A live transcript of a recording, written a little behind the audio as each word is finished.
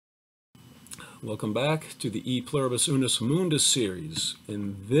Welcome back to the E Pluribus Unus Mundus series.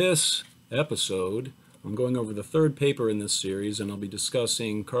 In this episode, I'm going over the third paper in this series, and I'll be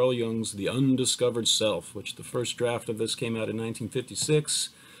discussing Carl Jung's The Undiscovered Self, which the first draft of this came out in 1956,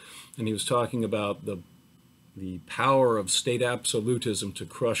 and he was talking about the power of state absolutism to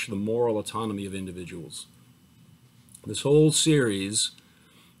crush the moral autonomy of individuals. This whole series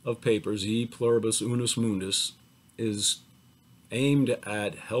of papers, E Pluribus Unus Mundus, is aimed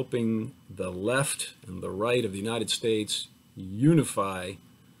at helping the left and the right of the United States unify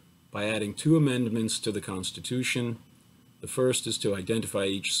by adding two amendments to the Constitution. The first is to identify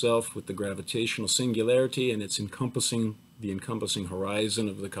each self with the gravitational singularity and its encompassing horizon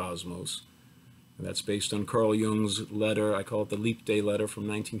of the cosmos. And that's based on Carl Jung's letter, I call it the Leap Day letter from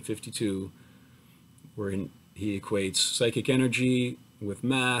 1952, wherein he equates psychic energy with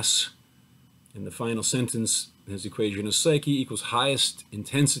mass. In the final sentence, his equation is psyche equals highest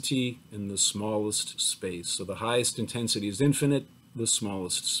intensity in the smallest space. So the highest intensity is infinite, the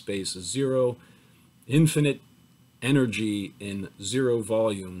smallest space is zero. Infinite energy in zero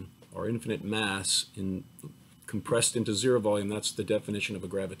volume, or infinite mass compressed into zero volume, that's the definition of a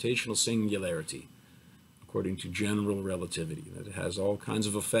gravitational singularity, according to general relativity. That it has all kinds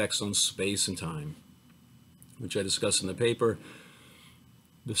of effects on space and time, which I discuss in the paper.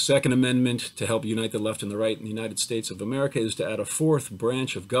 The Second Amendment to help unite the left and the right in the United States of America is to add a fourth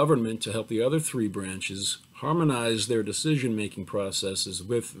branch of government to help the other three branches harmonize their decision-making processes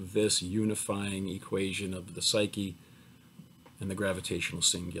with this unifying equation of the psyche and the gravitational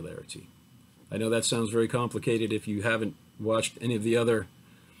singularity. I know that sounds very complicated. If you haven't watched any of the other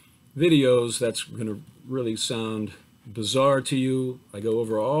videos, that's going to really sound bizarre to you. I go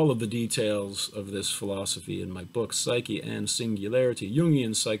over all of the details of this philosophy in my book, Psyche and Singularity,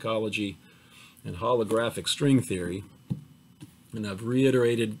 Jungian Psychology and Holographic String Theory. And I've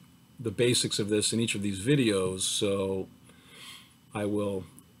reiterated the basics of this in each of these videos, so I will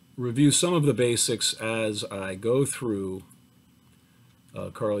review some of the basics as I go through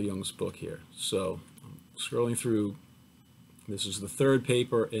Carl Jung's book here. So I'm scrolling through. This is the third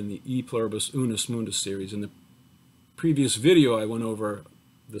paper in the E Pluribus Unus Mundus series. In the previous video, I went over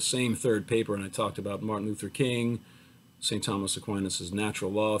the same third paper, and I talked about Martin Luther King, St. Thomas Aquinas'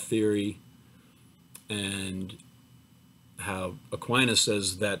 natural law theory, and how Aquinas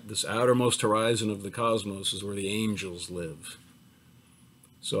says that this outermost horizon of the cosmos is where the angels live.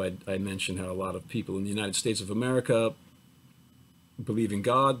 So I mentioned how a lot of people in the United States of America believe in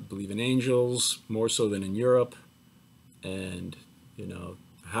God, believe in angels, more so than in Europe. And, you know,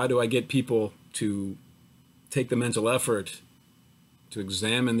 how do I get people to take the mental effort to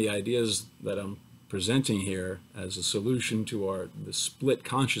examine the ideas that I'm presenting here as a solution to the split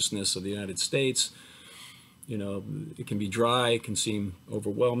consciousness of the United States? You know, it can be dry, it can seem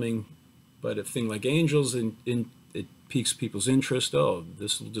overwhelming, but a thing like angels, it piques people's interest. Oh,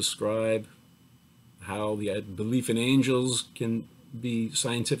 this will describe how the belief in angels can be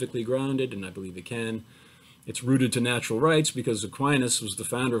scientifically grounded, and I believe it can. It's rooted to natural rights because Aquinas was the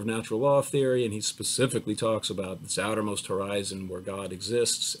founder of natural law theory, and he specifically talks about this outermost horizon where God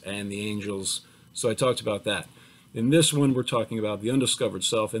exists and the angels. So I talked about that. In this one, we're talking about the undiscovered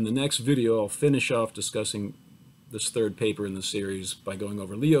self. In the next video, I'll finish off discussing this third paper in the series by going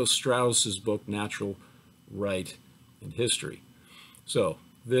over Leo Strauss's book, Natural Right and History. So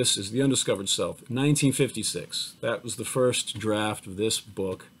this is the undiscovered self, 1956. That was the first draft of this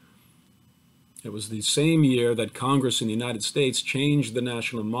book. It was the same year that Congress in the United States changed the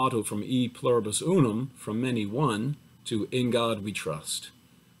national motto from E Pluribus Unum, from many one, to In God We Trust.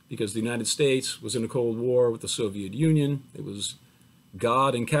 Because the United States was in a Cold War with the Soviet Union. It was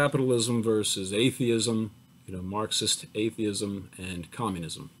God and capitalism versus atheism, you know, Marxist atheism and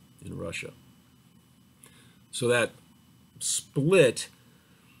communism in Russia. So that split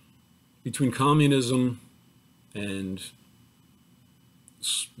between communism and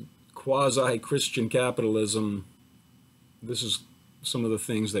quasi-Christian capitalism, this is some of the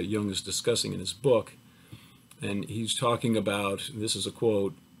things that Jung is discussing in his book. And he's talking about, this is a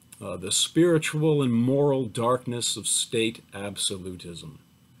quote, the spiritual and moral darkness of state absolutism.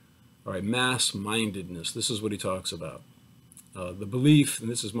 All right, mass-mindedness, this is what he talks about. The belief, and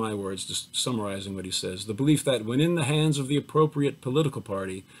this is my words, just summarizing what he says, the belief that when in the hands of the appropriate political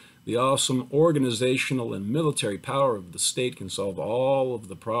party, the awesome organizational and military power of the state can solve all of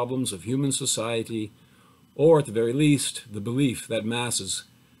the problems of human society, or at the very least, the belief that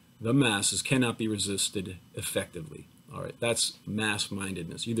the masses cannot be resisted effectively. All right, that's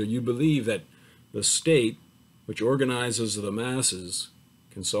mass-mindedness. Either you believe that the state, which organizes the masses,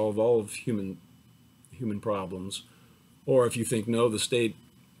 can solve all of human problems, or if you think, no, the state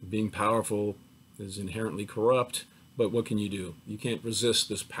being powerful is inherently corrupt, but what can you do? You can't resist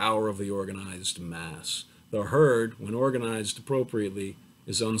this power of the organized mass. The herd, when organized appropriately,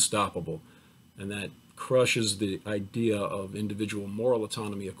 is unstoppable, and that crushes the idea of individual moral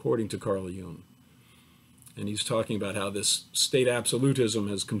autonomy according to Carl Jung. And he's talking about how this state absolutism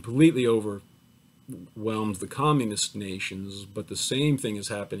has completely overwhelmed the communist nations, but the same thing is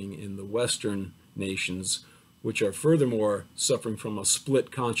happening in the Western nations, which are furthermore suffering from a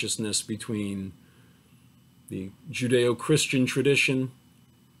split consciousness between the Judeo-Christian tradition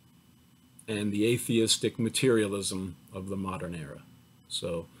and the atheistic materialism of the modern era.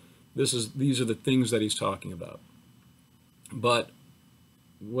 So these are the things that he's talking about. But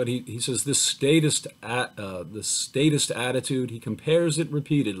what he says, this statist attitude, he compares it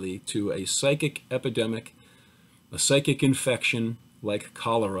repeatedly to a psychic epidemic, a psychic infection like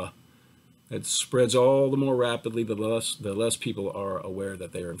cholera. It spreads all the more rapidly the less people are aware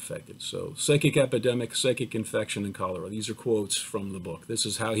that they are infected. So psychic epidemic, psychic infection, and cholera. These are quotes from the book. This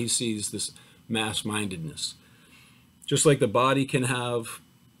is how he sees this mass-mindedness. Just like the body can have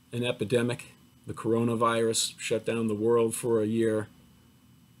an epidemic, the coronavirus shut down the world for a year,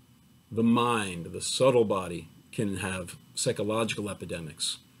 the mind, the subtle body, can have psychological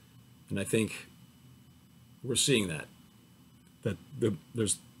epidemics. And I think we're seeing that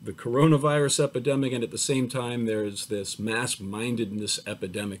there's the coronavirus epidemic, and at the same time there's this mass-mindedness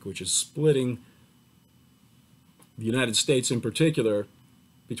epidemic, which is splitting the United States in particular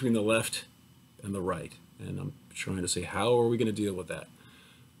between the left and the right. And I'm trying to say, how are we going to deal with that?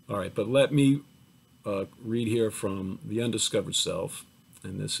 All right, but let me read here from The Undiscovered Self,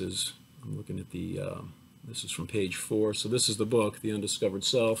 and this is, I'm looking at this is from page 4. So this is the book, The Undiscovered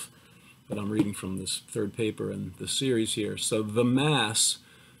Self, that I'm reading from this third paper in the series here. So the mass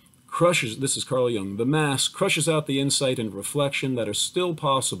crushes, this is Carl Jung, the mass crushes out the insight and reflection that are still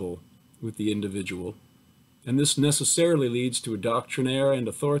possible with the individual, and this necessarily leads to a doctrinaire and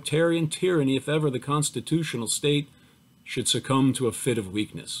authoritarian tyranny if ever the constitutional state should succumb to a fit of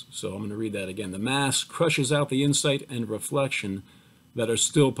weakness. So I'm going to read that again. The mass crushes out the insight and reflection that are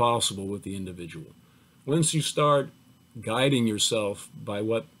still possible with the individual. Once you start guiding yourself by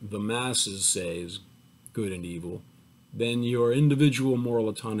what the masses say is good and evil, then your individual moral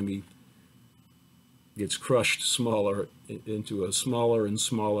autonomy gets crushed smaller into a smaller and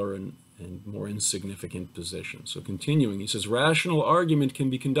smaller and more insignificant position. So continuing, he says, rational argument can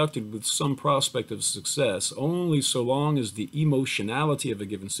be conducted with some prospect of success only so long as the emotionality of a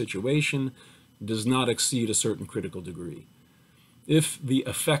given situation does not exceed a certain critical degree. If the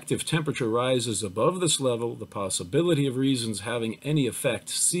effective temperature rises above this level, the possibility of reasons having any effect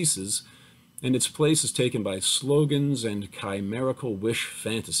ceases, and its place is taken by slogans and chimerical wish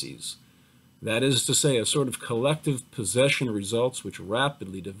fantasies. That is to say, a sort of collective possession results which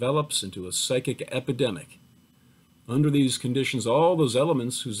rapidly develops into a psychic epidemic. Under these conditions, all those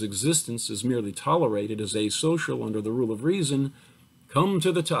elements whose existence is merely tolerated as asocial under the rule of reason come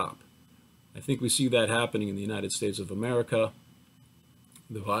to the top. I think we see that happening in the United States of America.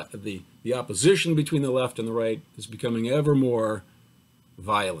 The opposition between the left and the right is becoming ever more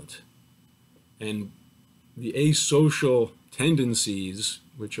violent. And the asocial tendencies,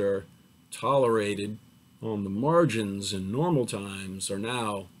 which are tolerated on the margins in normal times, are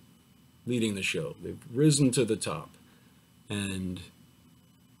now leading the show. They've risen to the top. And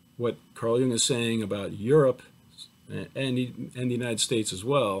what Carl Jung is saying about Europe and the United States as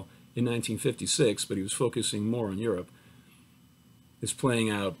well in 1956, but he was focusing more on Europe, is playing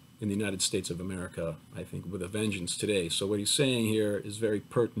out in the United States of America, I think, with a vengeance today. So what he's saying here is very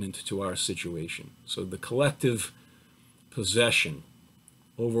pertinent to our situation. So the collective possession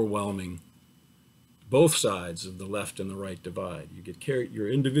overwhelming both sides of the left and the right divide. You get carried, your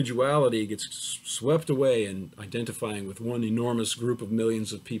individuality gets swept away in identifying with one enormous group of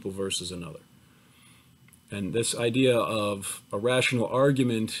millions of people versus another. And this idea of a rational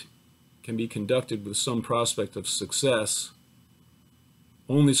argument can be conducted with some prospect of success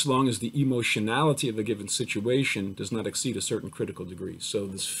only so long as the emotionality of a given situation does not exceed a certain critical degree. So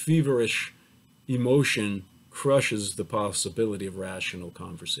this feverish emotion crushes the possibility of rational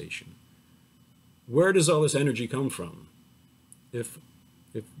conversation. Where does all this energy come from? If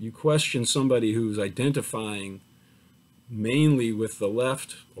you question somebody who's identifying mainly with the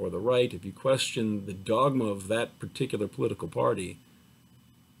left or the right, if you question the dogma of that particular political party,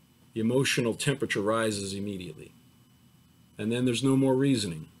 the emotional temperature rises immediately. And then there's no more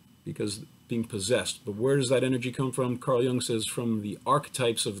reasoning because being possessed. But where does that energy come from? Carl Jung says from the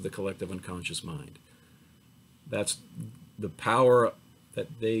archetypes of the collective unconscious mind. That's the power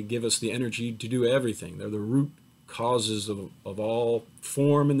that they give us the energy to do everything. They're the root causes of all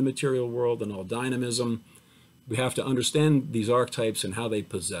form in the material world and all dynamism. We have to understand these archetypes and how they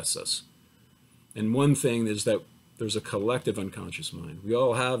possess us. And one thing is that there's a collective unconscious mind. We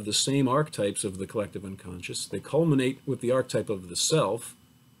all have the same archetypes of the collective unconscious. They culminate with the archetype of the self,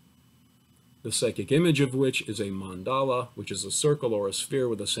 the psychic image of which is a mandala, which is a circle or a sphere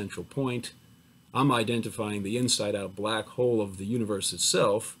with a central point. I'm identifying the inside-out black hole of the universe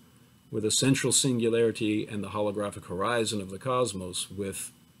itself with a central singularity and the holographic horizon of the cosmos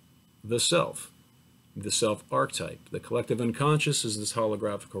with the self archetype. The collective unconscious is this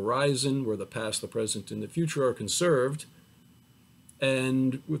holographic horizon where the past, the present, and the future are conserved.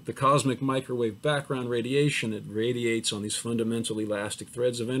 And with the cosmic microwave background radiation, it radiates on these fundamental elastic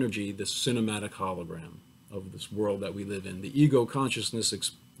threads of energy, this cinematic hologram of this world that we live in. The ego consciousness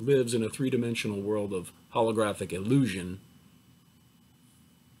lives in a three-dimensional world of holographic illusion,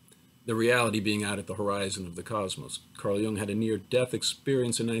 the reality being out at the horizon of the cosmos. Carl Jung had a near-death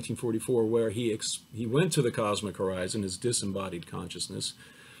experience in 1944 where he went to the cosmic horizon, his disembodied consciousness.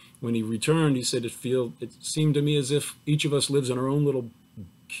 When he returned, he said, it seemed to me as if each of us lives in our own little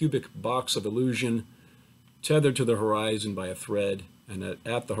cubic box of illusion, tethered to the horizon by a thread, and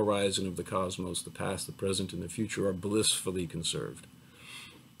at the horizon of the cosmos, the past, the present, and the future are blissfully conserved.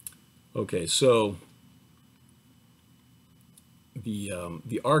 Okay, so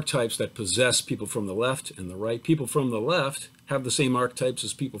the archetypes that possess people from the left and the right, people from the left have the same archetypes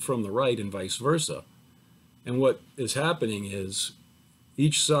as people from the right and vice versa. And what is happening is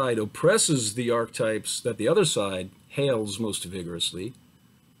each side oppresses the archetypes that the other side hails most vigorously.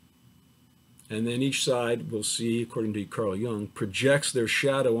 And then each side, we'll see, according to Carl Jung, projects their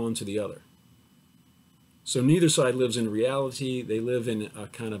shadow onto the other. So neither side lives in reality. They live in a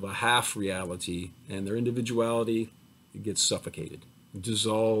kind of a half reality, and their individuality gets suffocated,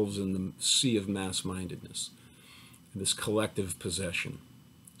 dissolves in the sea of mass-mindedness, this collective possession.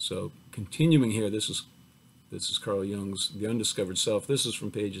 So continuing here, this is Carl Jung's The Undiscovered Self. This is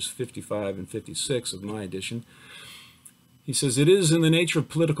from pages 55 and 56 of my edition. He says, it is in the nature of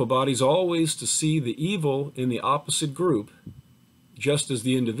political bodies always to see the evil in the opposite group, just as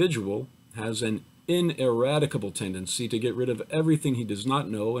the individual has an ineradicable tendency to get rid of everything he does not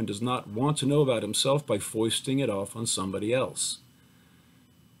know and does not want to know about himself by foisting it off on somebody else.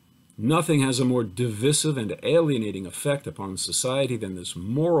 Nothing has a more divisive and alienating effect upon society than this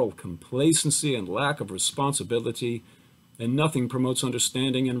moral complacency and lack of responsibility, and nothing promotes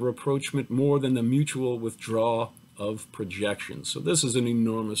understanding and rapprochement more than the mutual withdrawal of projections. So this is an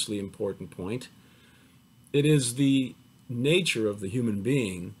enormously important point. It is the nature of the human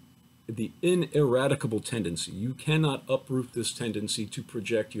being, the ineradicable tendency. You cannot uproot this tendency to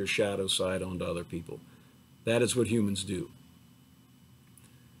project your shadow side onto other people. That is what humans do.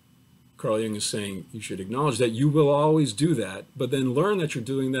 Carl Jung is saying you should acknowledge that you will always do that, but then learn that you're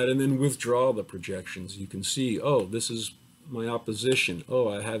doing that and then withdraw the projections. You can see, oh, this is my opposition. Oh,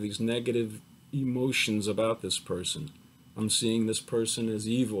 I have these negative emotions about this person. I'm seeing this person as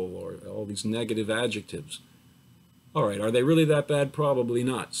evil, or all these negative adjectives. All right, are they really that bad? Probably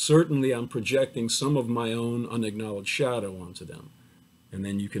not. Certainly I'm projecting some of my own unacknowledged shadow onto them. And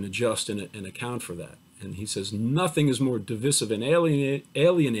then you can adjust and account for that. And he says nothing is more divisive and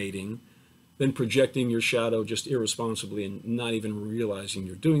alienating than projecting your shadow just irresponsibly and not even realizing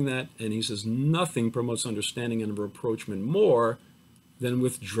you're doing that. And he says nothing promotes understanding and rapprochement more than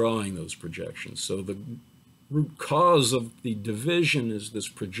withdrawing those projections. So the root cause of the division is this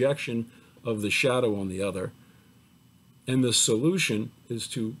projection of the shadow on the other. And the solution is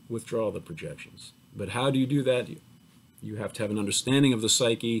to withdraw the projections. But how do you do that? You have to have an understanding of the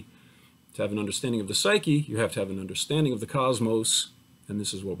psyche. To have an understanding of the psyche, you have to have an understanding of the cosmos, and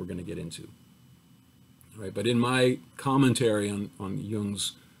this is what we're going to get into. All right, but in my commentary on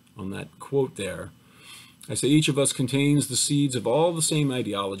Jung's, on that quote there, I say each of us contains the seeds of all the same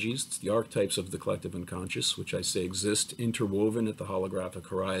ideologies. It's the archetypes of the collective unconscious, which I say exist interwoven at the holographic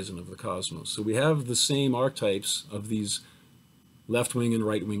horizon of the cosmos. So we have the same archetypes of these left-wing and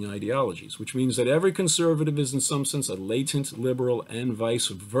right-wing ideologies, which means that every conservative is in some sense a latent liberal and vice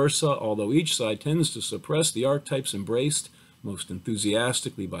versa, although each side tends to suppress the archetypes embraced most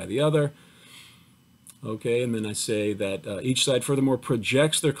enthusiastically by the other. Okay, and then I say that each side furthermore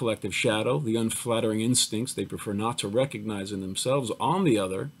projects their collective shadow, the unflattering instincts they prefer not to recognize in themselves, on the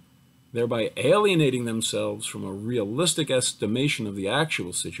other, thereby alienating themselves from a realistic estimation of the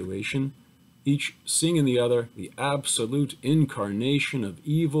actual situation, each seeing in the other the absolute incarnation of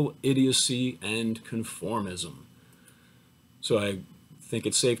evil, idiocy, and conformism. So I think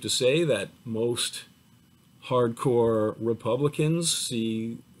it's safe to say that most hardcore Republicans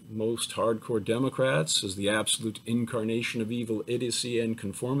see most hardcore Democrats as the absolute incarnation of evil, idiocy, and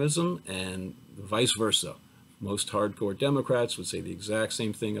conformism, and vice versa. Most hardcore Democrats would say the exact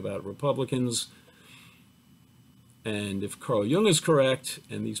same thing about Republicans. And if Carl Jung is correct,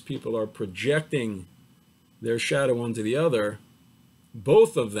 and these people are projecting their shadow onto the other,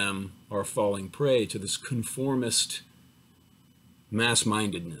 both of them are falling prey to this conformist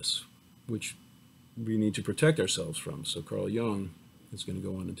mass-mindedness, which we need to protect ourselves from. So Carl Jung is going to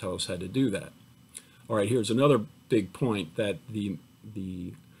go on and tell us how to do that. All right, here's another big point that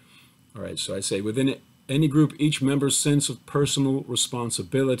all right, so I say within any group, each member's sense of personal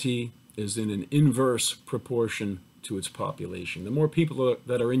responsibility is in an inverse proportion to its population. The more people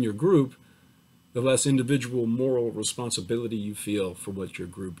that are in your group, the less individual moral responsibility you feel for what your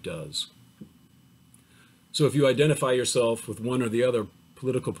group does. So if you identify yourself with one or the other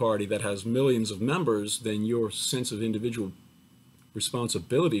political party that has millions of members, then your sense of individual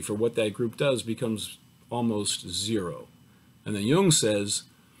responsibility for what that group does becomes almost zero. And then Jung says,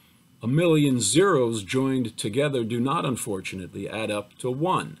 a million zeros joined together do not, unfortunately, add up to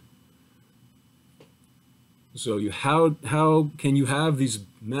one. So how can you have these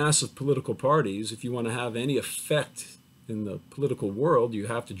massive political parties? If you want to have any effect in the political world, you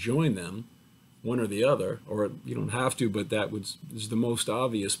have to join them, one or the other, or you don't have to, but that is the most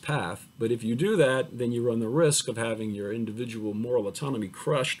obvious path. But if you do that, then you run the risk of having your individual moral autonomy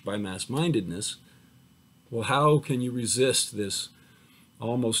crushed by mass-mindedness. Well, how can you resist this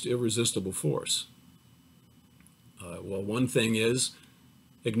almost irresistible force? Well, one thing is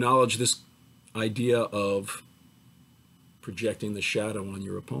acknowledge this idea of projecting the shadow on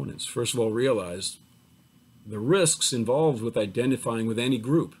your opponents. First of all, realize the risks involved with identifying with any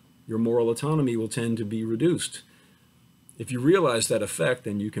group. Your moral autonomy will tend to be reduced. If you realize that effect,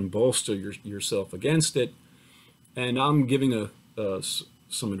 then you can bolster yourself against it. And I'm giving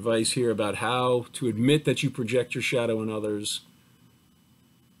some advice here about how to admit that you project your shadow on others.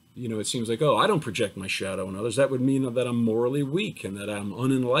 You know, it seems like, oh, I don't project my shadow on others. That would mean that I'm morally weak and that I'm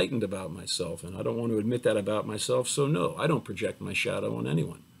unenlightened about myself. And I don't want to admit that about myself. So no, I don't project my shadow on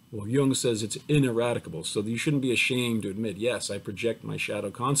anyone. Well, Jung says it's ineradicable, so you shouldn't be ashamed to admit, yes, I project my shadow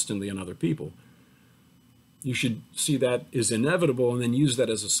constantly on other people. You should see that is inevitable and then use that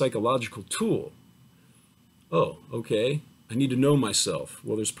as a psychological tool. Oh, okay, I need to know myself.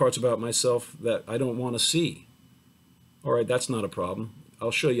 Well, there's parts about myself that I don't want to see. All right, that's not a problem.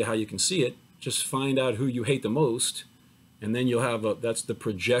 I'll show you how you can see it. Just find out who you hate the most, and then you'll have that's the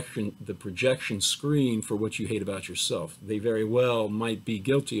projection screen for what you hate about yourself. They very well might be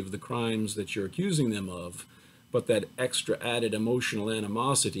guilty of the crimes that you're accusing them of, but that extra added emotional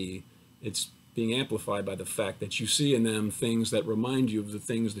animosity, it's being amplified by the fact that you see in them things that remind you of the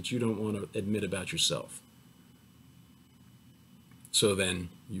things that you don't want to admit about yourself. So then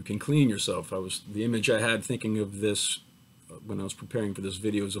you can clean yourself. The image I had thinking of this when I was preparing for this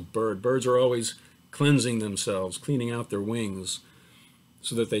video is a bird. Birds are always cleansing themselves, cleaning out their wings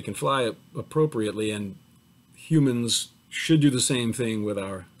so that they can fly appropriately, and humans should do the same thing with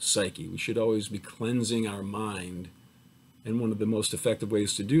our psyche. We should always be cleansing our mind, and one of the most effective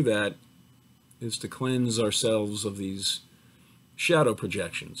ways to do that is to cleanse ourselves of these shadow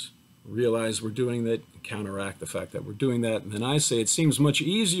projections. Realize we're doing that, counteract the fact that we're doing that, and then I say it seems much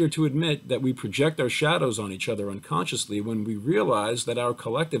easier to admit that we project our shadows on each other unconsciously when we realize that our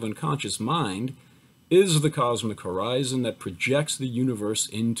collective unconscious mind is the cosmic horizon that projects the universe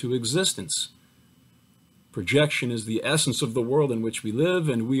into existence. Projection is the essence of the world in which we live,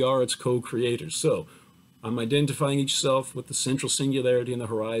 and we are its co-creators. So I'm identifying each self with the central singularity and the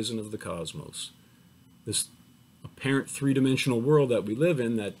horizon of the cosmos. This apparent three-dimensional world that we live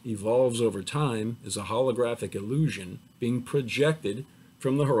in that evolves over time is a holographic illusion being projected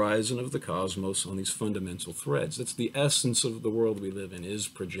from the horizon of the cosmos on these fundamental threads. That's the essence of the world we live in, is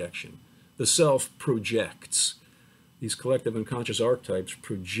projection. The self projects. These collective unconscious archetypes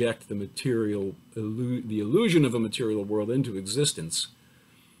project the illusion of a material world into existence.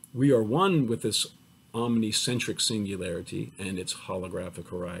 We are one with this omnicentric singularity and its holographic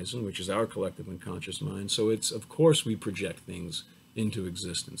horizon, which is our collective unconscious mind. So it's, of course, we project things into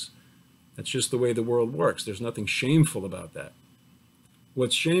existence. That's just the way the world works. There's nothing shameful about that.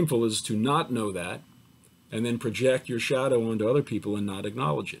 What's shameful is to not know that and then project your shadow onto other people and not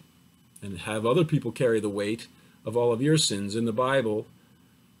acknowledge it, and have other people carry the weight of all of your sins. In the Bible,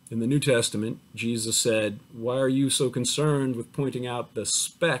 in the New Testament, Jesus said, why are you so concerned with pointing out the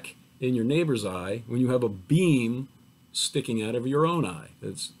speck in your neighbor's eye when you have a beam sticking out of your own eye?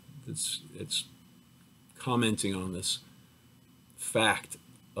 It's commenting on this fact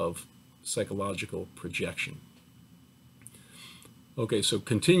of psychological projection. Okay, so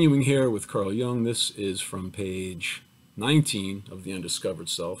continuing here with Carl Jung, this is from page 19 of The Undiscovered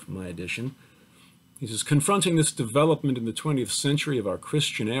Self, my edition. He says, confronting this development in the 20th century of our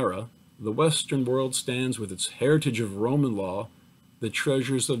Christian era, the Western world stands with its heritage of Roman law, the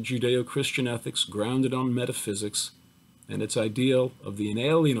treasures of Judeo-Christian ethics grounded on metaphysics, and its ideal of the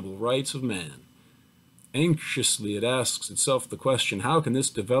inalienable rights of man. Anxiously it asks itself the question, how can this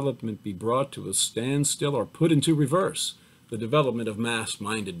development be brought to a standstill or put into reverse? The development of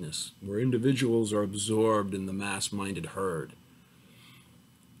mass-mindedness, where individuals are absorbed in the mass-minded herd.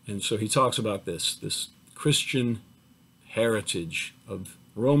 And so he talks about this Christian heritage of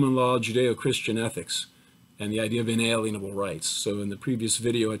Roman law, Judeo-Christian ethics, and the idea of inalienable rights. So in the previous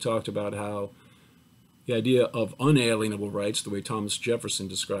video, I talked about how the idea of unalienable rights, the way Thomas Jefferson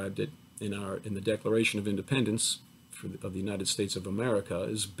described it in the Declaration of Independence of the United States of America,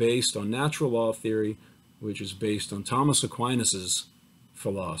 is based on natural law theory, which is based on Thomas Aquinas's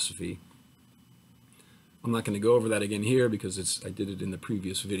philosophy. I'm not going to go over that again here because I did it in the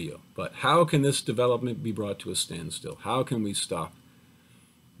previous video. But how can this development be brought to a standstill? How can we stop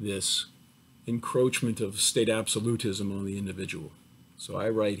this encroachment of state absolutism on the individual? So I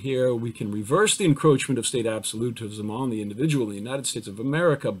write here, we can reverse the encroachment of state absolutism on the individual in the United States of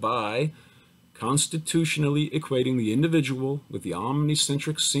America by constitutionally equating the individual with the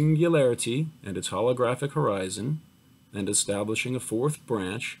omnicentric singularity and its holographic horizon, and establishing a fourth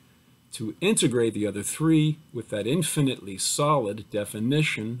branch to integrate the other three with that infinitely solid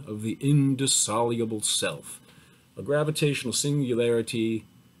definition of the indissoluble self. A gravitational singularity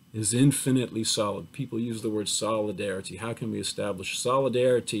is infinitely solid. People use the word solidarity. How can we establish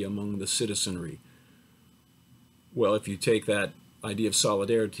solidarity among the citizenry? Well, if you take that idea of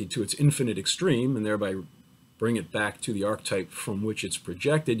solidarity to its infinite extreme and thereby bring it back to the archetype from which it's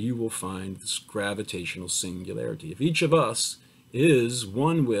projected, you will find this gravitational singularity. If each of us is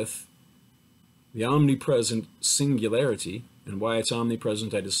one with the omnipresent singularity, and why it's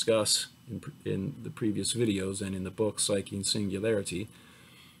omnipresent I discuss in the previous videos and in the book Psyche Singularity,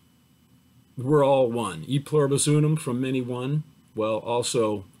 we're all one. E Pluribus Unum, from many one. Well,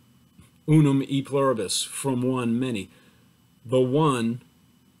 also unum e pluribus, from one many. The one,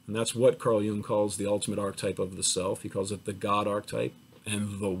 and that's what Carl Jung calls the ultimate archetype of the self. He calls it the God archetype,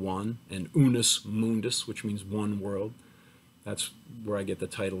 and the one, and unus mundus, which means one world. That's where I get the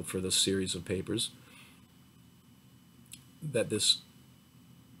title for this series of papers. That this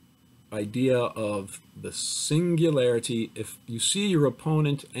idea of the singularity, if you see your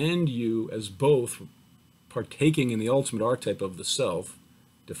opponent and you as both partaking in the ultimate archetype of the self,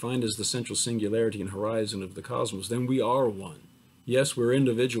 defined as the central singularity and horizon of the cosmos, then we are one. Yes, we're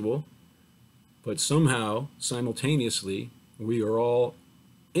individual, but somehow, simultaneously, we are all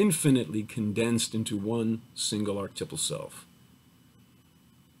infinitely condensed into one single archetypal self.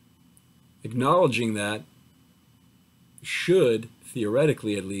 Acknowledging that should,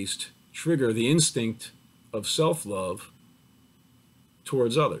 theoretically at least, trigger the instinct of self-love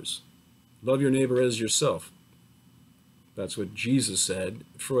towards others. Love your neighbor as yourself. That's what Jesus said.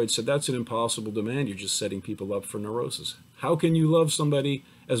 Freud said that's an impossible demand. You're just setting people up for neurosis. How can you love somebody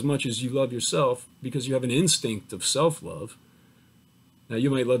as much as you love yourself? Because you have an instinct of self-love. Now, you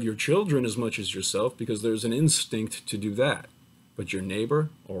might love your children as much as yourself because there's an instinct to do that. But your neighbor,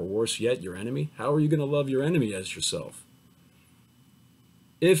 or worse yet, your enemy, how are you going to love your enemy as yourself?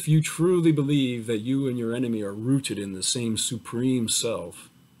 If you truly believe that you and your enemy are rooted in the same supreme self,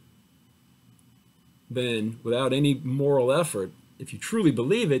 then without any moral effort, if you truly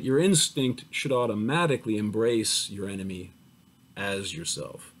believe it, your instinct should automatically embrace your enemy as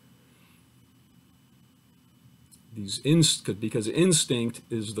yourself. Because instinct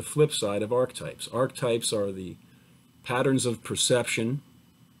is the flip side of archetypes. Archetypes are the patterns of perception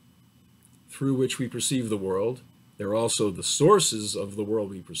through which we perceive the world. They're also the sources of the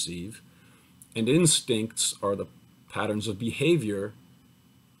world we perceive. And instincts are the patterns of behavior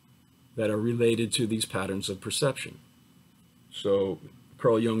that are related to these patterns of perception. So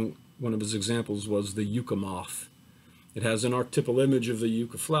Carl Jung, one of his examples was the yucca moth. It has an archetypal image of the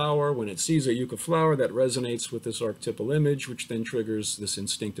yucca flower. When it sees a yucca flower, that resonates with this archetypal image, which then triggers this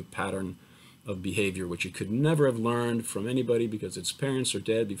instinctive pattern of behavior, which it could never have learned from anybody because its parents are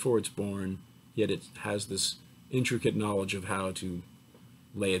dead before it's born, yet it has this intricate knowledge of how to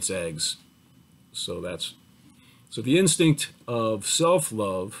lay its eggs. So the instinct of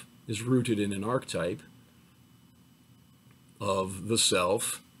self-love is rooted in an archetype of the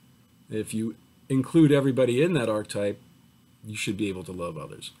self. If you include everybody in that archetype, you should be able to love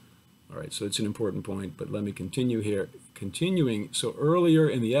others. All right, so it's an important point, but let me continue here. Continuing, so earlier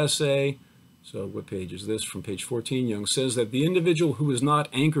in the essay, So what page is this? From page 14, Jung says that the individual who is not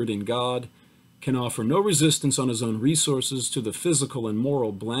anchored in God can offer no resistance on his own resources to the physical and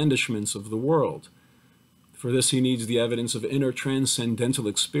moral blandishments of the world. For this he needs the evidence of inner transcendental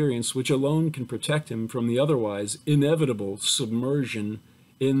experience, which alone can protect him from the otherwise inevitable submersion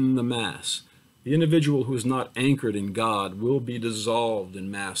in the mass. The individual who is not anchored in God will be dissolved in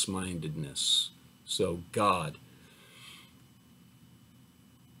mass-mindedness. So God.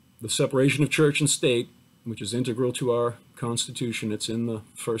 The separation of church and state, which is integral to our Constitution, it's in the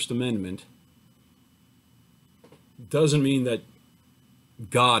First Amendment, doesn't mean that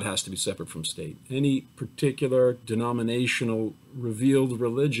God has to be separate from state. Any particular denominational revealed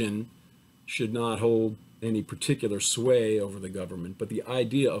religion should not hold any particular sway over the government, but the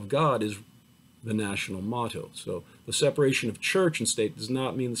idea of God is the national motto. So the separation of church and state does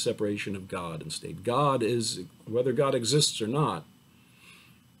not mean the separation of God and state. God is, whether God exists or not,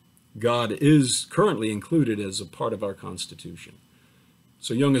 God is currently included as a part of our Constitution.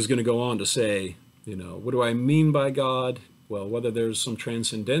 So Jung is going to go on to say, what do I mean by God? Well, whether there's some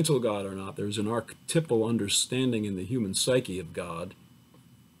transcendental God or not, there's an archetypal understanding in the human psyche of God.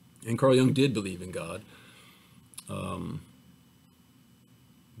 And Carl Jung did believe in God.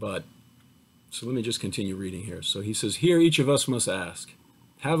 So let me just continue reading here. So he says, here each of us must ask,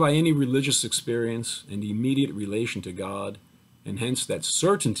 have I any religious experience and immediate relation to God, and hence that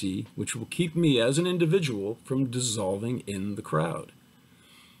certainty which will keep me as an individual from dissolving in the crowd?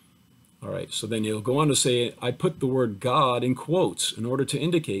 All right, so then he'll go on to say, I put the word God in quotes in order to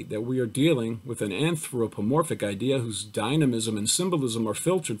indicate that we are dealing with an anthropomorphic idea whose dynamism and symbolism are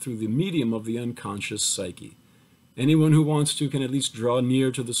filtered through the medium of the unconscious psyche. Anyone who wants to can at least draw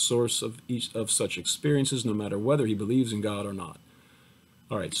near to the source of each of such experiences, no matter whether he believes in God or not.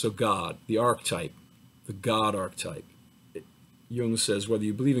 All right, so God, the archetype, the God archetype. Jung says, whether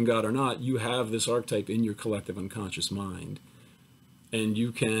you believe in God or not, you have this archetype in your collective unconscious mind, and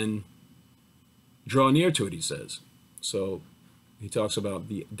you can draw near to it, he says. So he talks about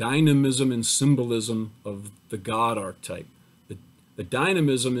the dynamism and symbolism of the God archetype. The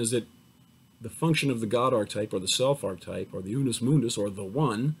dynamism is that the function of the God archetype, or the self archetype, or the Unus Mundus, or the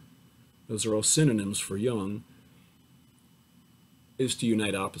One, those are all synonyms for Jung, is to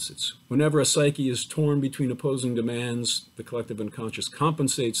unite opposites. Whenever a psyche is torn between opposing demands, the collective unconscious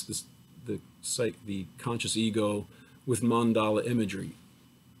compensates the conscious ego with mandala imagery.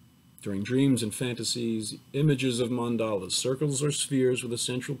 During dreams and fantasies, images of mandalas, circles or spheres with a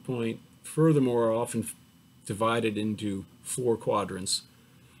central point, furthermore, are often divided into 4 quadrants.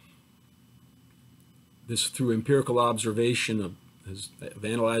 This through empirical observation of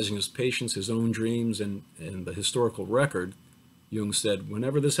analyzing his patients, his own dreams, and the historical record. Jung said,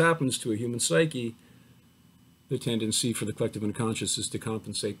 whenever this happens to a human psyche, the tendency for the collective unconscious is to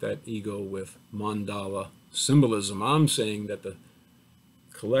compensate that ego with mandala symbolism. I'm saying that the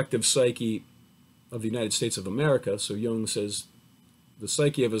collective psyche of the United States of America, so Jung says the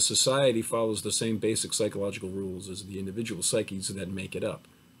psyche of a society follows the same basic psychological rules as the individual psyches that make it up.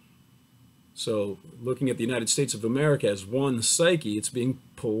 So looking at the United States of America as one psyche, it's being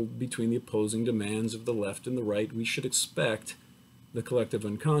pulled between the opposing demands of the left and the right. We should expect the collective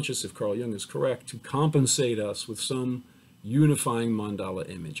unconscious, if Carl Jung is correct, to compensate us with some unifying mandala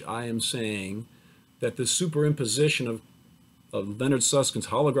image. I am saying that the superimposition of Leonard Susskind's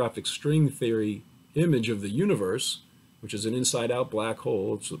holographic string theory image of the universe, which is an inside-out black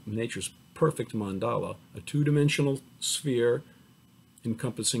hole, it's nature's perfect mandala, a 2-dimensional sphere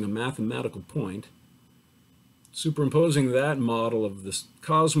encompassing a mathematical point, superimposing that model of the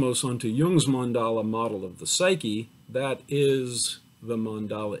cosmos onto Jung's mandala model of the psyche, that is the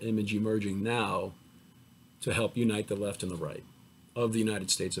mandala image emerging now to help unite the left and the right of the United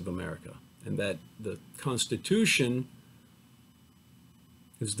States of America. And that the Constitution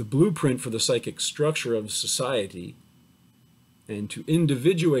is the blueprint for the psychic structure of society, and to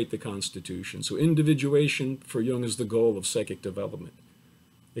individuate the Constitution. So individuation for Jung is the goal of psychic development.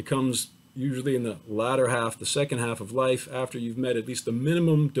 It comes usually in the latter half, the second half of life, after you've met at least the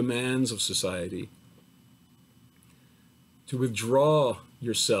minimum demands of society, to withdraw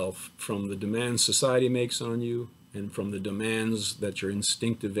yourself from the demands society makes on you and from the demands that your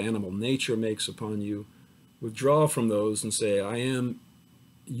instinctive animal nature makes upon you. Withdraw from those and say, I am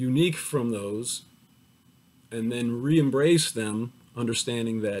unique from those, and then re-embrace them,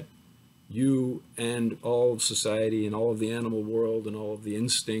 understanding that you and all of society and all of the animal world and all of the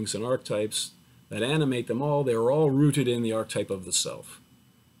instincts and archetypes that animate them all, they're all rooted in the archetype of the self.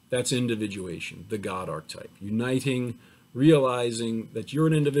 That's individuation, the God archetype. Uniting, realizing that you're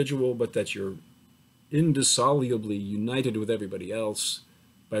an individual, but that you're indissolubly united with everybody else,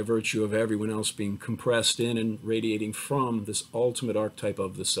 by virtue of everyone else being compressed in and radiating from this ultimate archetype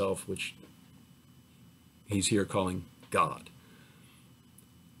of the self, which he's here calling God.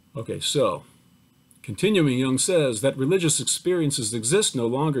 Okay, so continuing, Jung says that religious experiences exist no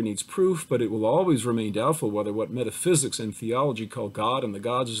longer needs proof, but it will always remain doubtful whether what metaphysics and theology call God and the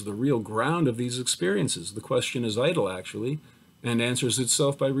gods is the real ground of these experiences. The question is idle, actually, and answers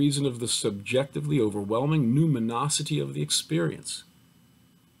itself by reason of the subjectively overwhelming numinosity of the experience.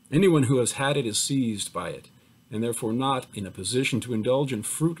 Anyone who has had it is seized by it, and therefore not in a position to indulge in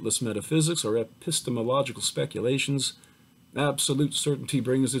fruitless metaphysics or epistemological speculations. Absolute certainty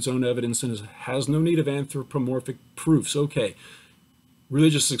brings its own evidence and has no need of anthropomorphic proofs. Okay,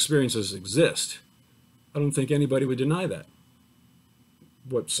 religious experiences exist. I don't think anybody would deny that.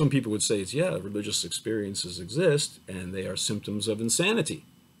 What some people would say is, yeah, religious experiences exist, and they are symptoms of insanity.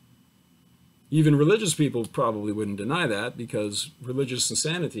 Even religious people probably wouldn't deny that, because religious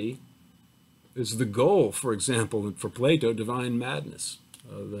insanity is the goal, for example, for Plato, divine madness,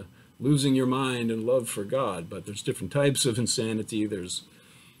 the losing your mind and love for God. But there's different types of insanity. There's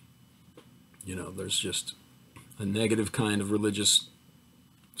just a negative kind of religious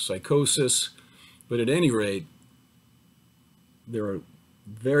psychosis. But at any rate, there are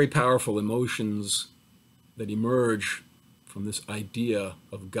very powerful emotions that emerge from this idea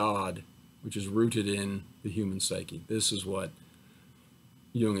of God, which is rooted in the human psyche. This is what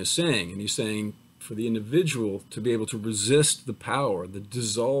Jung is saying. And he's saying for the individual to be able to resist the power, the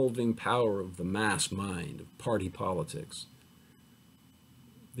dissolving power of the mass mind, of party politics,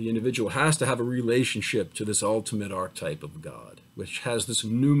 the individual has to have a relationship to this ultimate archetype of God, which has this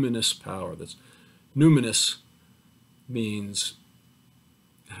numinous power. This numinous means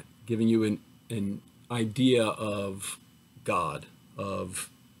giving you an idea of God, of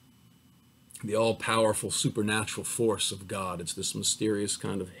the all-powerful supernatural force of God. It's this mysterious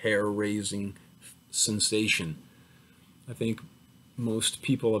kind of hair-raising sensation. I think most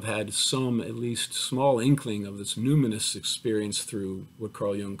people have had some, at least small inkling of this numinous experience through what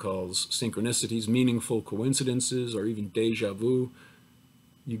Carl Jung calls synchronicities, meaningful coincidences, or even déjà vu.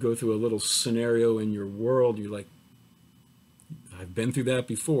 You go through a little scenario in your world, you're like, I've been through that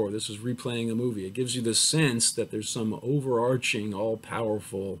before. This is replaying a movie. It gives you the sense that there's some overarching,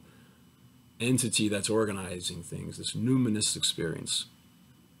 all-powerful entity that's organizing things, this numinous experience.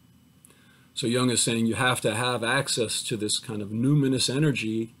 So Jung is saying you have to have access to this kind of numinous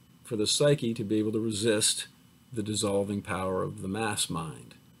energy for the psyche to be able to resist the dissolving power of the mass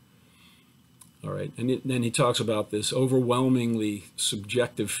mind. All right, and then he talks about this overwhelmingly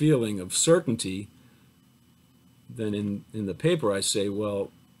subjective feeling of certainty. Then in the paper I say,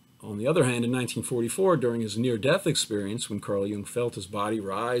 well, on the other hand, in 1944, during his near-death experience, when Carl Jung felt his body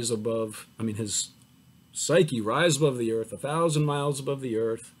rise above, his psyche rise above the earth, 1,000 miles above the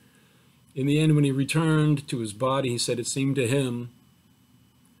earth, in the end, when he returned to his body, he said it seemed to him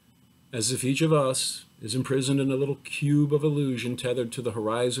as if each of us is imprisoned in a little cube of illusion tethered to the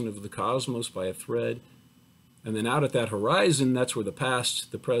horizon of the cosmos by a thread. And then out at that horizon, that's where the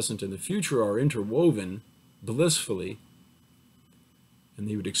past, the present, and the future are interwoven blissfully. And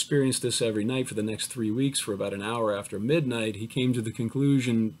he would experience this every night for the next 3 weeks. For about an hour after midnight, he came to the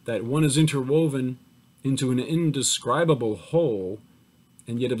conclusion that one is interwoven into an indescribable whole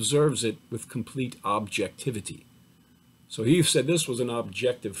and yet observes it with complete objectivity. So he said this was an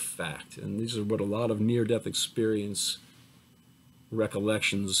objective fact, and these are what a lot of near-death experience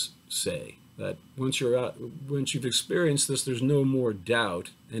recollections say, that once you've experienced this, there's no more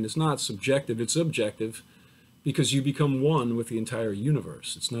doubt, and it's not subjective, it's objective, because you become one with the entire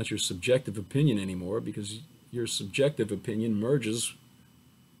universe. It's not your subjective opinion anymore, because your subjective opinion merges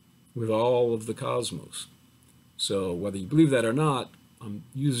with all of the cosmos. So whether you believe that or not, I'm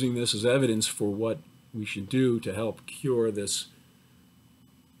using this as evidence for what we should do to help cure this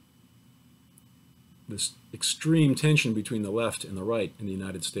extreme tension between the left and the right in the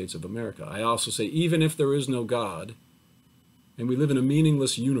United States of America. I also say, even if there is no God, and we live in a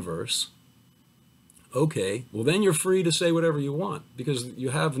meaningless universe, okay, well then you're free to say whatever you want, because you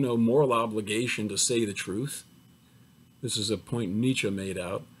have no moral obligation to say the truth. This is a point Nietzsche made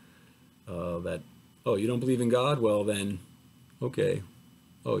out, that, oh, you don't believe in God? Well then, okay.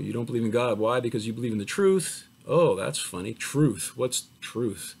 Oh, you don't believe in God. Why? Because you believe in the truth? Oh, that's funny. Truth. What's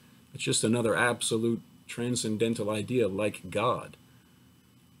truth? It's just another absolute transcendental idea like God.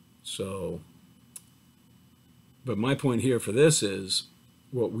 So, but my point here for this is,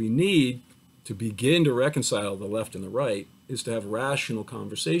 what we need to begin to reconcile the left and the right is to have rational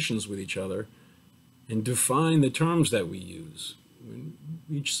conversations with each other and define the terms that we use. When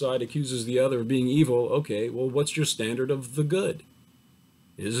each side accuses the other of being evil, okay, well, what's your standard of the good?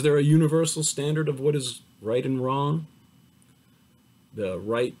 Is there a universal standard of what is right and wrong? The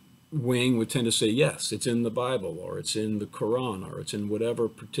right wing would tend to say, yes, it's in the Bible, or it's in the Quran, or it's in whatever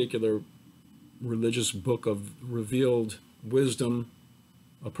particular religious book of revealed wisdom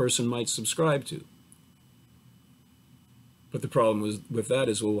a person might subscribe to. But the problem with that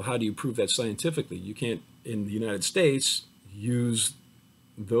is, well, how do you prove that scientifically? You can't, in the United States, use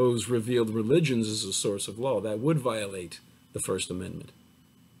those revealed religions as a source of law. That would violate the First Amendment.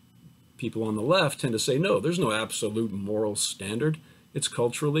 People on the left tend to say, no, there's no absolute moral standard. It's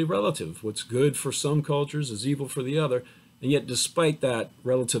culturally relative. What's good for some cultures is evil for the other. And yet, despite that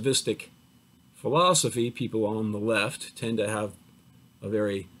relativistic philosophy, people on the left tend to have a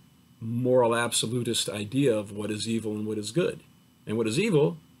very moral absolutist idea of what is evil and what is good. And what is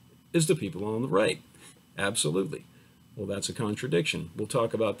evil is the people on the right. Absolutely. Well, that's a contradiction. We'll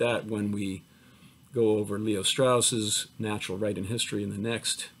talk about that when we go over Leo Strauss's Natural Right and History in the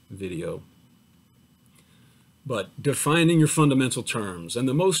next video. But defining your fundamental terms, and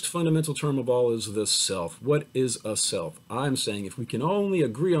the most fundamental term of all is the self. What is a self? I'm saying if we can only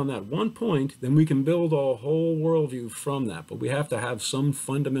agree on that one point, then we can build a whole worldview from that. But we have to have some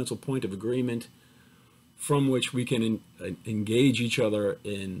fundamental point of agreement from which we can engage each other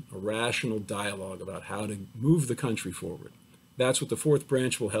in a rational dialogue about how to move the country forward. That's what the fourth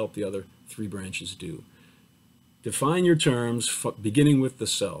branch will help the other three branches do. Define your terms, beginning with the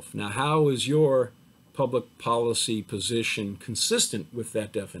self. Now, how is your public policy position consistent with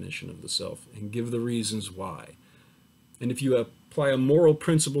that definition of the self? And give the reasons why. And if you apply a moral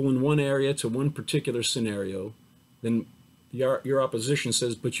principle in one area to one particular scenario, then your opposition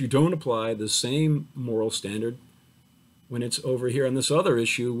says, but you don't apply the same moral standard when it's over here on this other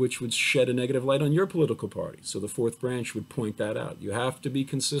issue, which would shed a negative light on your political party. So the fourth branch would point that out. You have to be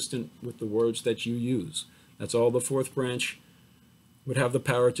consistent with the words that you use. That's all the fourth branch would have the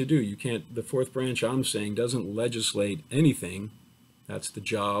power to do. You can't, the fourth branch, I'm saying, doesn't legislate anything. That's the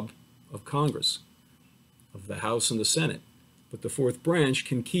job of Congress, of the House and the Senate. But the fourth branch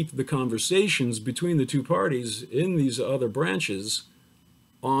can keep the conversations between the two parties in these other branches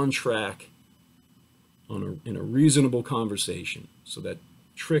on track, in a reasonable conversation, so that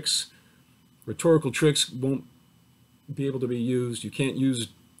rhetorical tricks won't be able to be used. You can't use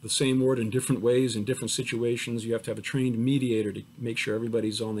the same word in different ways in different situations. You have to have a trained mediator to make sure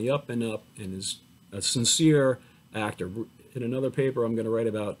everybody's on the up and is a sincere actor. In another paper, I'm going to write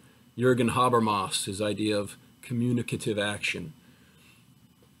about Jürgen Habermas, his idea of communicative action.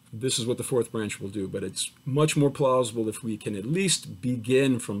 This is what the fourth branch will do, but it's much more plausible if we can at least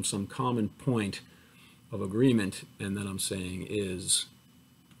begin from some common point of agreement, and then I'm saying is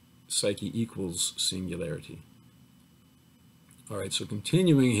psyche equals singularity. All right, so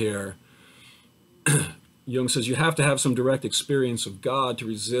continuing here, Jung says you have to have some direct experience of God to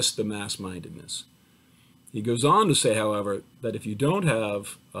resist the mass-mindedness. He goes on to say, however, that if you don't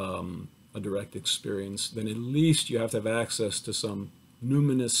have a direct experience, then at least you have to have access to some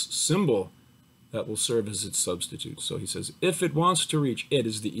numinous symbol that will serve as its substitute. So he says, if it wants to reach, it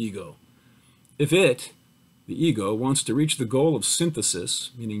is the ego. If it, the ego, wants to reach the goal of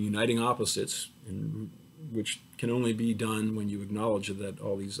synthesis, meaning uniting opposites, which can only be done when you acknowledge that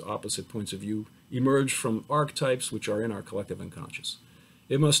all these opposite points of view emerge from archetypes which are in our collective unconscious.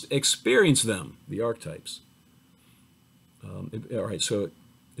 It must experience them, the archetypes. All right, so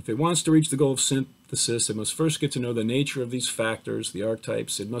if it wants to reach the goal of synthesis, it must first get to know the nature of these factors, the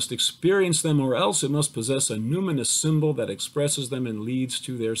archetypes. It must experience them, or else it must possess a numinous symbol that expresses them and leads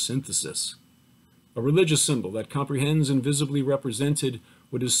to their synthesis. A religious symbol that comprehends and visibly represented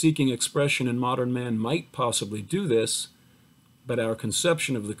what is seeking expression in modern man might possibly do this, but our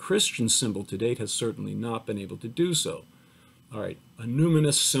conception of the Christian symbol to date has certainly not been able to do so. All right, a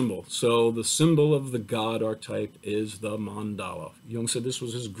numinous symbol. So the symbol of the God archetype is the mandala. Jung said this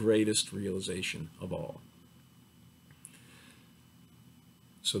was his greatest realization of all.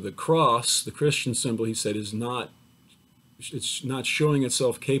 So the cross, the Christian symbol, he said, it's not showing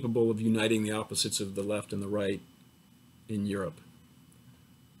itself capable of uniting the opposites of the left and the right in Europe.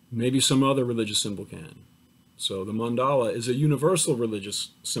 Maybe some other religious symbol can. So the mandala is a universal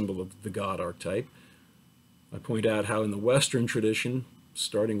religious symbol of the God archetype. I point out how in the Western tradition,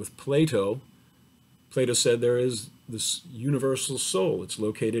 starting with Plato said there is this universal soul. It's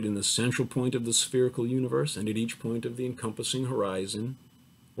located in the central point of the spherical universe, and at each point of the encompassing horizon,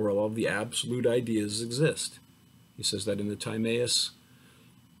 where all of the absolute ideas exist. He says that in the Timaeus,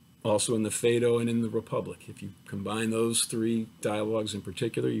 also in the Phaedo, and in the Republic. If you combine those three dialogues in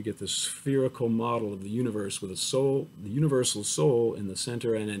particular, you get the spherical model of the universe with a soul, the universal soul in the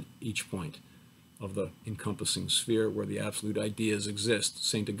center and at each point. of the encompassing sphere where the absolute ideas exist.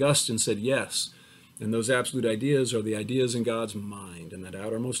 St. Augustine said yes, and those absolute ideas are the ideas in God's mind, and that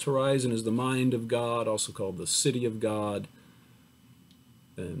outermost horizon is the mind of God, also called the city of God,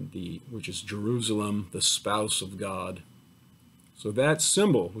 and which is Jerusalem, the spouse of God. So that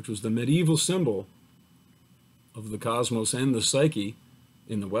symbol, which was the medieval symbol of the cosmos and the psyche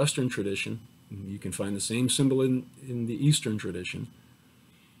in the Western tradition, you can find the same symbol in the Eastern tradition.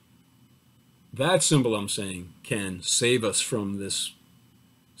 That symbol, I'm saying, can save us from this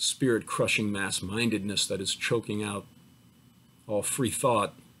spirit-crushing mass-mindedness that is choking out all free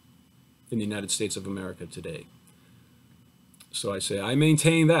thought in the United States of America today. So I say, I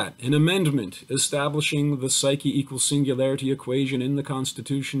maintain that an amendment establishing the Psyche equals singularity equation in the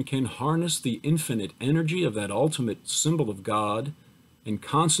Constitution can harness the infinite energy of that ultimate symbol of God and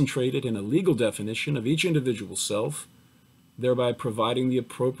concentrate it in a legal definition of each individual self, thereby providing the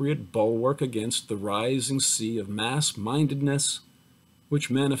appropriate bulwark against the rising sea of mass-mindedness, which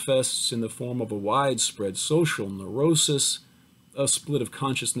manifests in the form of a widespread social neurosis, a split of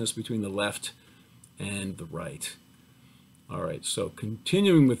consciousness between the left and the right. All right, so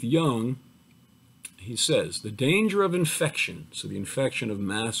continuing with Jung, he says, the danger of infection, so the infection of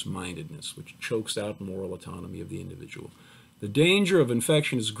mass-mindedness, which chokes out moral autonomy of the individual. The danger of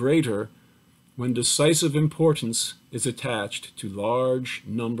infection is greater when decisive importance is attached to large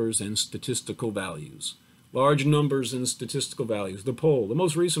numbers and statistical values. Large numbers and statistical values. The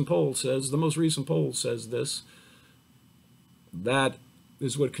most recent poll says this. That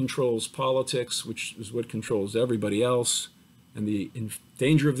is what controls politics, which is what controls everybody else. And the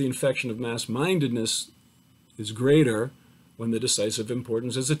danger of the infection of mass-mindedness is greater when the decisive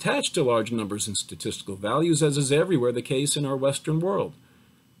importance is attached to large numbers and statistical values, as is everywhere the case in our Western world.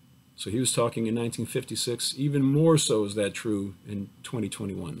 So he was talking in 1956. Even more so is that true in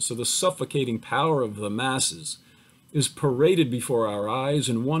 2021. So the suffocating power of the masses is paraded before our eyes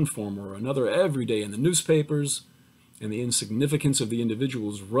in one form or another every day in the newspapers, and the insignificance of the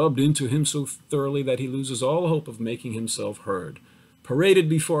individual is rubbed into him so thoroughly that he loses all hope of making himself heard. Paraded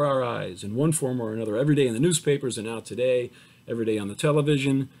before our eyes in one form or another every day in the newspapers and out today, every day on the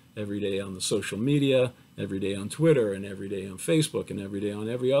television, every day on the social media, every day on Twitter, and every day on Facebook, and every day on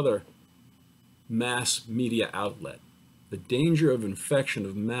every other mass media outlet. The danger of infection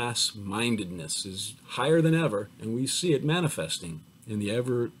of mass-mindedness is higher than ever, and we see it manifesting in the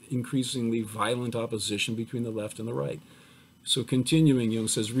ever-increasingly violent opposition between the left and the right. So continuing, Jung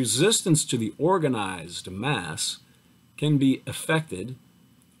says, resistance to the organized mass can be effected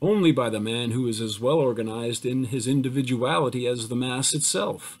only by the man who is as well organized in his individuality as the mass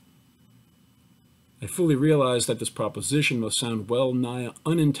itself. I fully realize that this proposition must sound well nigh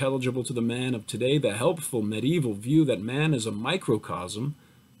unintelligible to the man of today. The helpful medieval view that man is a microcosm,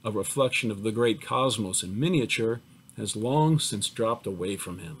 a reflection of the great cosmos in miniature, has long since dropped away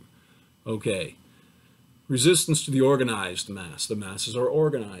from him. Okay, resistance to the organized mass. The masses are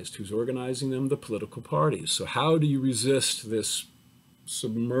organized. Who's organizing them? The political parties. So how do you resist this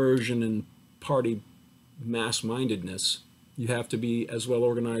submersion in party mass-mindedness? You have to be as well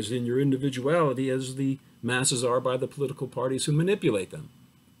organized in your individuality as the masses are by the political parties who manipulate them.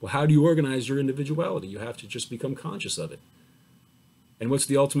 Well, how do you organize your individuality? You have to just become conscious of it. And what's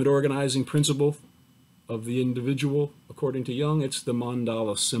the ultimate organizing principle of the individual? According to Jung, it's the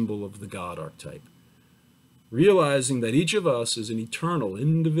mandala symbol of the God archetype. Realizing that each of us is an eternal,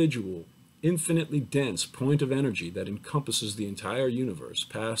 individual, infinitely dense point of energy that encompasses the entire universe,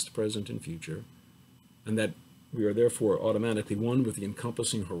 past, present, and future, and that we are therefore automatically one with the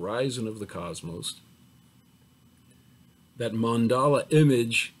encompassing horizon of the cosmos. That mandala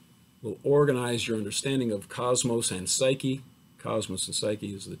image will organize your understanding of cosmos and psyche. Cosmos and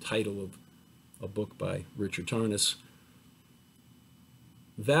Psyche is the title of a book by Richard Tarnas.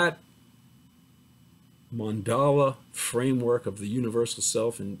 That mandala framework of the universal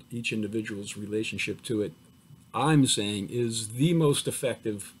self and each individual's relationship to it, I'm saying, is the most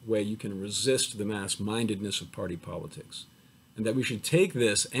effective way you can resist the mass-mindedness of party politics. And that we should take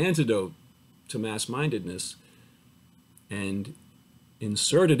this antidote to mass-mindedness and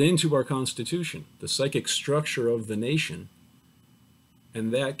insert it into our Constitution, the psychic structure of the nation,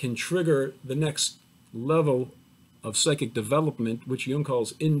 and that can trigger the next level of psychic development, which Jung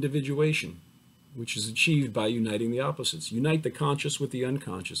calls individuation, which is achieved by uniting the opposites. Unite the conscious with the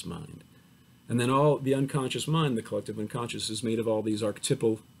unconscious mind. And then all the unconscious mind, the collective unconscious, is made of all these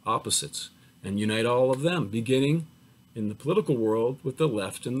archetypal opposites. And unite all of them, beginning in the political world with the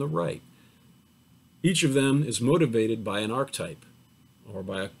left and the right. Each of them is motivated by an archetype, or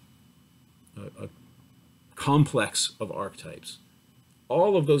by a complex of archetypes.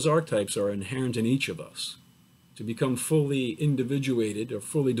 all of those archetypes are inherent in each of us. To become fully individuated or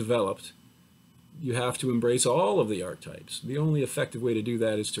fully developed, you have to embrace all of the archetypes. The only effective way to do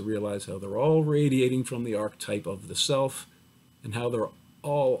that is to realize how they're all radiating from the archetype of the self and how they're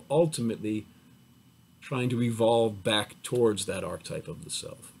all ultimately trying to evolve back towards that archetype of the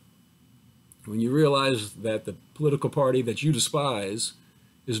self. When you realize that the political party that you despise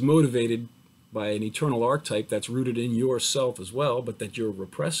is motivated by an eternal archetype that's rooted in yourself as well, but that you're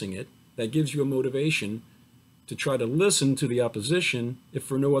repressing it, that gives you a motivation to try to listen to the opposition, if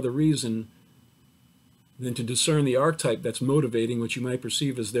for no other reason than to discern the archetype that's motivating what you might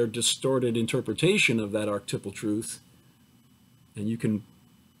perceive as their distorted interpretation of that archetypal truth. And you can,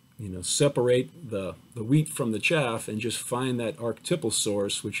 separate the wheat from the chaff and just find that archetypal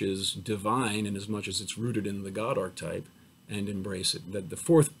source, which is divine in as much as it's rooted in the God archetype, and embrace it. That the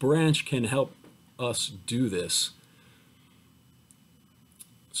fourth branch can help us do this.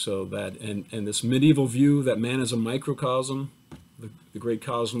 So that, and this medieval view that man is a microcosm, the great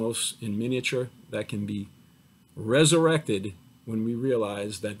cosmos in miniature, that can be resurrected when we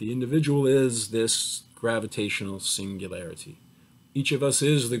realize that the individual is this gravitational singularity. Each of us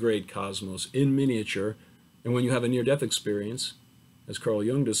is the great cosmos in miniature, and when you have a near-death experience, as Carl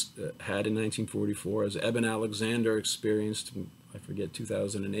Jung just had in 1944, as Eben Alexander experienced, I forget,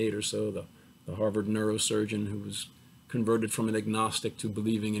 2008 or so, the Harvard neurosurgeon who was converted from an agnostic to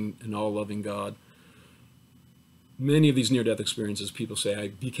believing in an all-loving God. Many of these near-death experiences, people say, I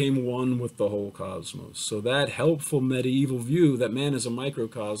became one with the whole cosmos. So that helpful medieval view that man is a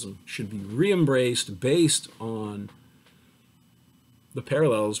microcosm should be re-embraced based on the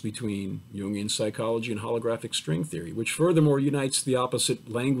parallels between Jungian psychology and holographic string theory, which furthermore unites the opposite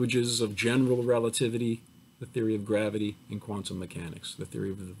languages of general relativity, the theory of gravity, and quantum mechanics, the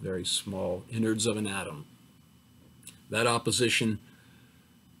theory of the very small innards of an atom. That opposition,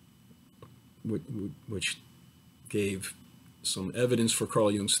 which gave some evidence for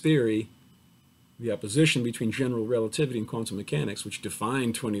Carl Jung's theory, the opposition between general relativity and quantum mechanics, which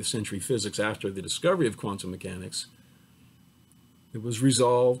defined 20th century physics after the discovery of quantum mechanics, it was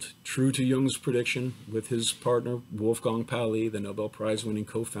resolved, true to Jung's prediction, with his partner Wolfgang Pauli, the Nobel Prize-winning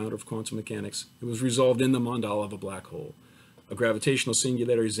co-founder of quantum mechanics. It was resolved in the mandala of a black hole. A gravitational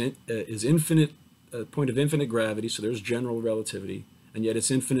singularity is infinite, a point of infinite gravity, so there's general relativity, and yet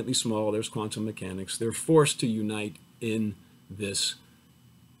it's infinitely small, there's quantum mechanics. They're forced to unite in this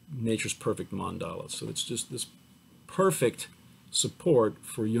nature's perfect mandala. So it's just this perfect support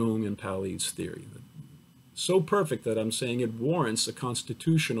for Jung and Pauli's theory. So perfect that I'm saying it warrants a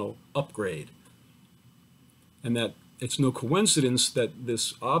constitutional upgrade. And that it's no coincidence that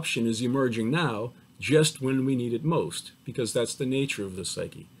this option is emerging now just when we need it most, because that's the nature of the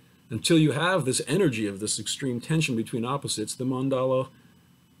psyche. Until you have this energy of this extreme tension between opposites, the mandala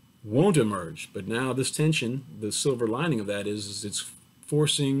won't emerge. But now this tension, the silver lining of that is it's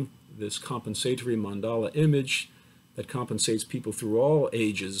forcing this compensatory mandala image that compensates people through all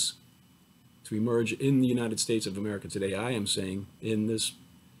ages to emerge in the United States of America today. I am saying in this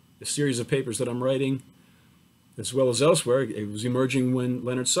series of papers that I'm writing, as well as elsewhere, it was emerging when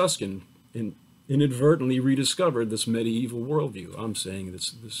Leonard Susskind inadvertently rediscovered this medieval worldview. I'm saying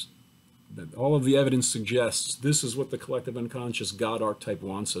that all of the evidence suggests this is what the collective unconscious God archetype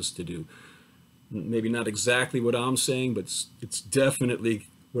wants us to do. Maybe not exactly what I'm saying, but it's definitely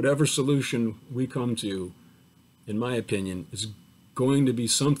whatever solution we come to, in my opinion, is going to be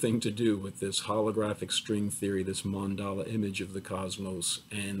something to do with this holographic string theory, this mandala image of the cosmos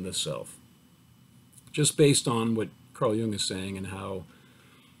and the self. Just based on what Carl Jung is saying and how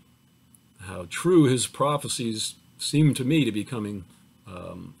true his prophecies seem to me to be coming,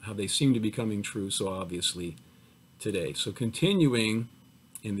 how they seem to be coming true so obviously today. So continuing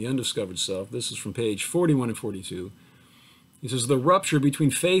in the Undiscovered Self, this is from page 41 and 42. He says, the rupture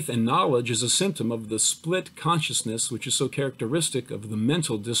between faith and knowledge is a symptom of the split consciousness which is so characteristic of the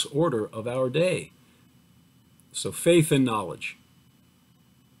mental disorder of our day. So faith and knowledge,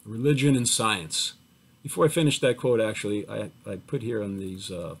 religion and science. Before I finish that quote, actually, I put here on these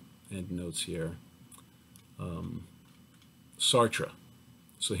end notes here, Sartre.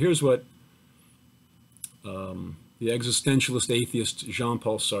 So here's what the existentialist atheist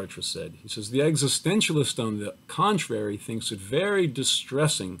Jean-Paul Sartre said. He says, the existentialist, on the contrary, thinks it very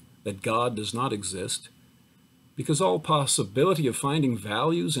distressing that God does not exist, because all possibility of finding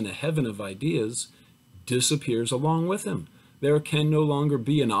values in a heaven of ideas disappears along with him. There can no longer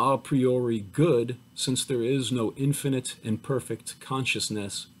be an a priori good, since there is no infinite and perfect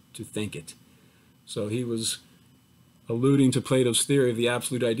consciousness to think it. So he was alluding to Plato's theory of the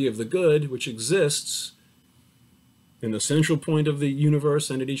absolute idea of the good, which exists in the central point of the universe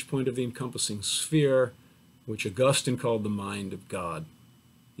and at each point of the encompassing sphere, which Augustine called the mind of God.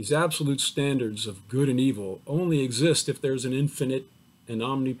 These absolute standards of good and evil only exist if there's an infinite and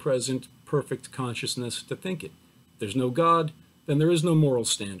omnipresent perfect consciousness to think it. If there's no God, then there is no moral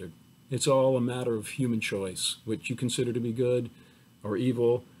standard. It's all a matter of human choice. What you consider to be good or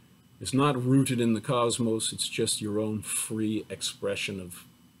evil is not rooted in the cosmos. It's just your own free expression of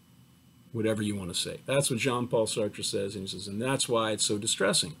whatever you want to say. That's what Jean-Paul Sartre says, and he says, and that's why it's so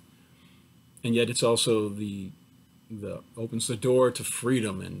distressing. And yet it's also the opens the door to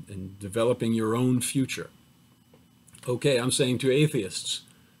freedom and developing your own future. Okay, I'm saying to atheists,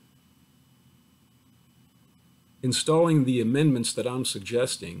 installing the amendments that I'm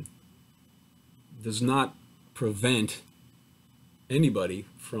suggesting does not prevent anybody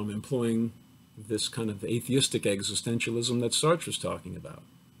from employing this kind of atheistic existentialism that Sartre's talking about.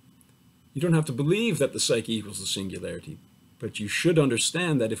 You don't have to believe that the psyche equals the singularity, but you should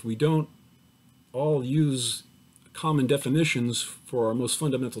understand that if we don't all use common definitions for our most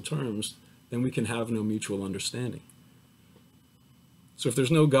fundamental terms, then we can have no mutual understanding. So if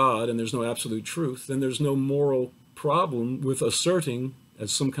there's no God and there's no absolute truth, then there's no moral problem with asserting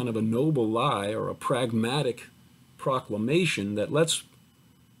as some kind of a noble lie or a pragmatic proclamation that let's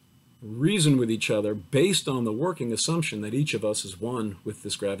reason with each other based on the working assumption that each of us is one with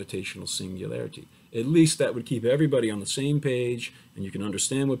this gravitational singularity. At least that would keep everybody on the same page and you can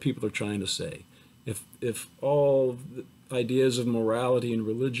understand what people are trying to say. If all the ideas of morality and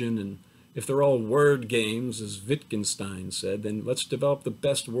religion, and if they're all word games, as Wittgenstein said, then let's develop the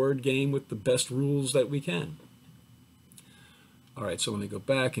best word game with the best rules that we can. All right, so let me go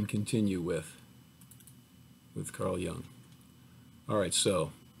back and continue with Carl Jung. All right,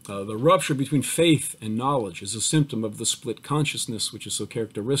 so the rupture between faith and knowledge is a symptom of the split consciousness, which is so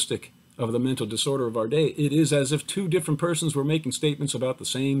characteristic of the mental disorder of our day. It is as if two different persons were making statements about the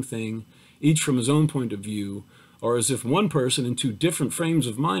same thing, each from his own point of view, or as if one person in two different frames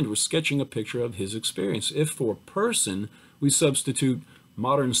of mind were sketching a picture of his experience. If for person we substitute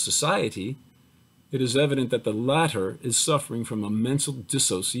modern society, it is evident that the latter is suffering from a mental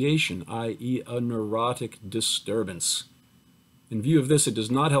dissociation, i.e. a neurotic disturbance. In view of this, it does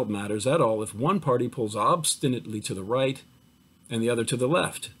not help matters at all if one party pulls obstinately to the right and the other to the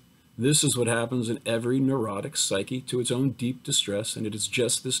left. This is what happens in every neurotic psyche to its own deep distress, and it is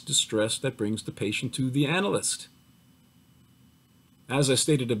just this distress that brings the patient to the analyst. As I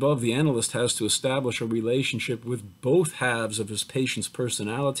stated above, the analyst has to establish a relationship with both halves of his patient's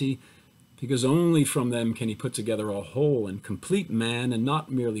personality, because only from them can he put together a whole and complete man, and not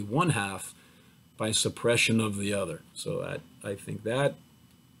merely one half by suppression of the other. So I think that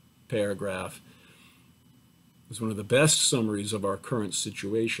paragraph is one of the best summaries of our current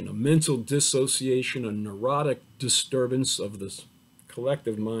situation. A mental dissociation, a neurotic disturbance of this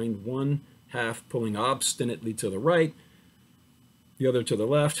collective mind, one half pulling obstinately to the right, the other to the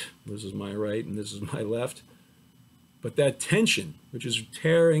left. This is my right and this is my left. But that tension, which is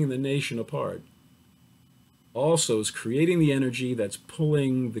tearing the nation apart, also is creating the energy that's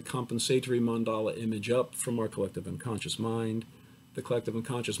pulling the compensatory mandala image up from our collective unconscious mind. The collective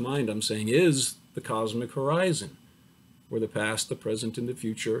unconscious mind, I'm saying, is the cosmic horizon, where the past, the present, and the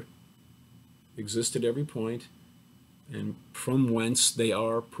future exist at every point, and from whence they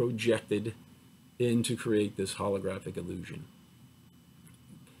are projected in to create this holographic illusion.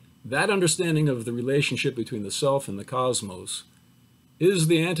 That understanding of the relationship between the self and the cosmos is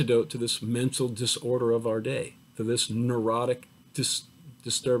the antidote to this mental disorder of our day, to this neurotic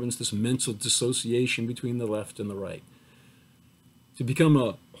disturbance, this mental dissociation between the left and the right. To become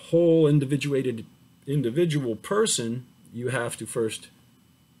a whole individual person, you have to first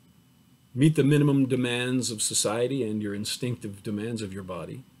meet the minimum demands of society and your instinctive demands of your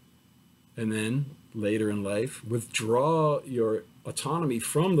body, and then later in life withdraw your autonomy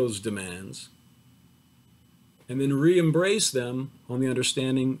from those demands and then re-embrace them on the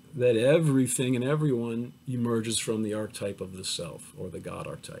understanding that everything and everyone emerges from the archetype of the self, or the God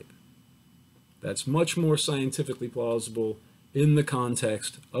archetype. That's much more scientifically plausible in the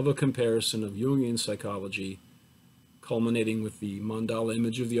context of a comparison of Jungian psychology, culminating with the mandala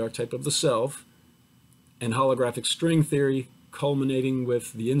image of the archetype of the self, and holographic string theory, culminating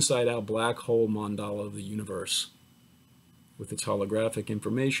with the inside-out black hole mandala of the universe, with its holographic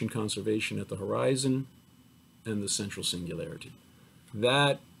information conservation at the horizon and the central singularity.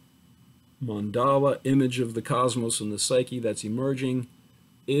 That mandala image of the cosmos and the psyche that's emerging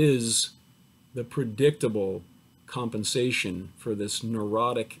is the predictable compensation for this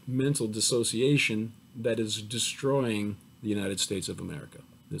neurotic mental dissociation that is destroying the United States of America.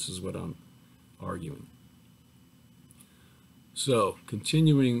 This is what I'm arguing. So,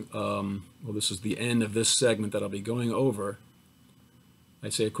 continuing, well, this is the end of this segment that I'll be going over. I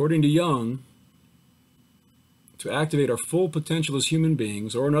say, according to Jung, to activate our full potential as human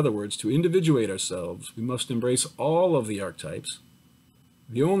beings, or in other words, to individuate ourselves, we must embrace all of the archetypes.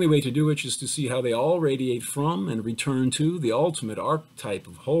 The only way to do which is to see how they all radiate from and return to the ultimate archetype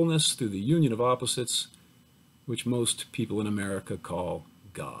of wholeness through the union of opposites, which most people in America call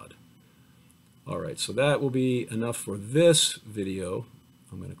God. All right, so that will be enough for this video.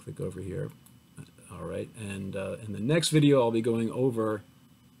 I'm going to click over here. All right, and in the next video, I'll be going over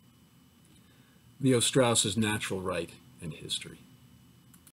Leo Strauss's Natural Right and History.